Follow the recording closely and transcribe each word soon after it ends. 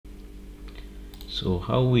So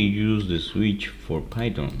how we use the switch for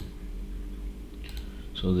Python?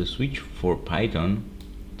 So the switch for Python,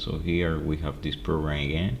 so here we have this program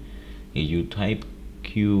again. If you type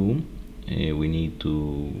Q, we need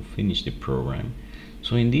to finish the program.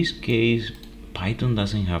 So in this case, Python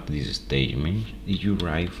doesn't have this statement. If you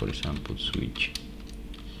write, for example, switch,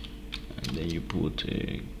 and then you put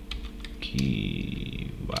a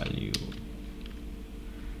key value.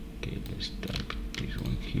 Okay, let's type this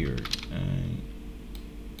one here.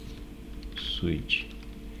 Switch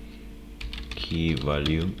key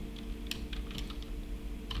value.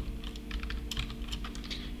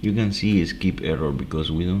 You can see skip error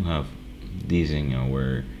because we don't have this in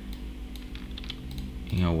our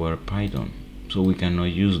Python, so we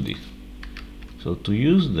cannot use this. So to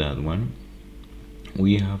use that one,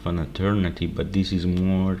 we have an alternative, but this is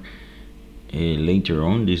more later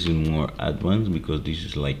on. This is more advanced because this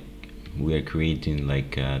is like we are creating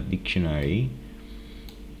like a dictionary.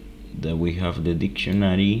 That we have the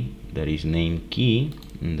dictionary that is named key,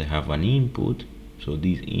 and they have an input. So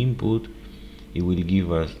this input, it will give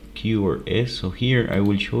us Q or S. So here I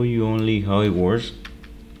will show you only how it works,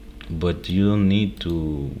 but you don't need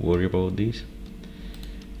to worry about this.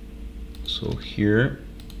 So here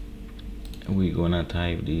we're gonna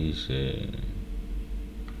type this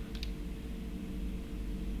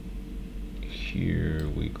here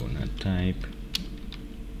we're gonna type,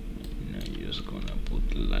 and I'm just gonna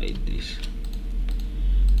put like this.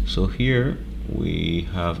 So here we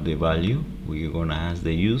have the value. We're gonna ask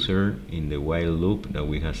the user in the while loop that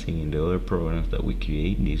we have seen in the other programs that we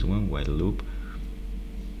create. This one, while loop.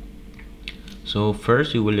 So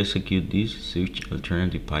first it will execute this switch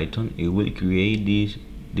alternative Python. It will create this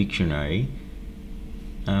dictionary.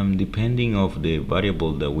 Depending of the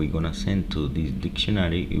variable that we're gonna send to this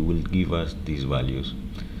dictionary, it will give us these values.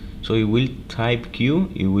 So it will type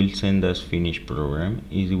Q, it will send us finished program.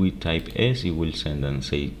 If we type S, it will send us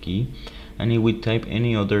say key, and if we type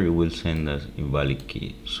any other, it will send us invalid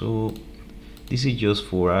key. So this is just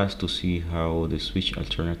for us to see how the switch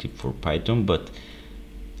alternative for Python, but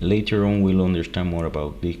later on we'll understand more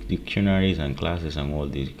about the dictionaries and classes and all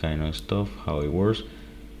this kind of stuff, how it works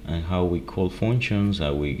and how we call functions,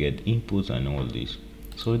 how we get inputs and all this.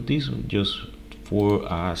 So this is just for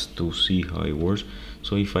us to see how it works.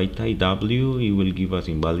 So if I type W, it will give us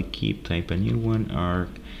invalid key, type a new one, arc,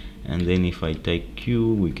 and then if I type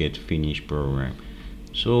Q, we get finished program.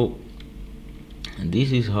 So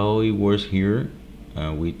this is how it works here.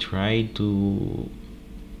 We try to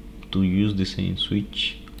use the same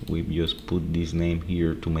switch. We just put this name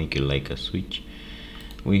here to make it like a switch.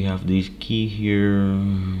 We have this key here.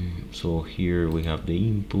 So here we have the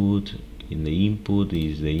input. In the input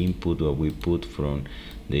is the input that we put from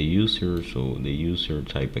the user. So the user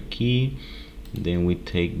type a key, then we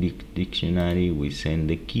take the dictionary, we send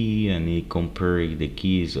the key, and it compares the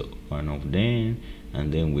keys one of them,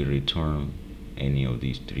 and then we return any of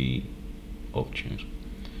these three options.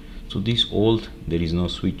 So this old, there is no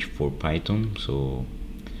switch for Python, so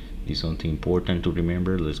this is something important to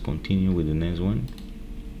remember. Let's continue with the next one.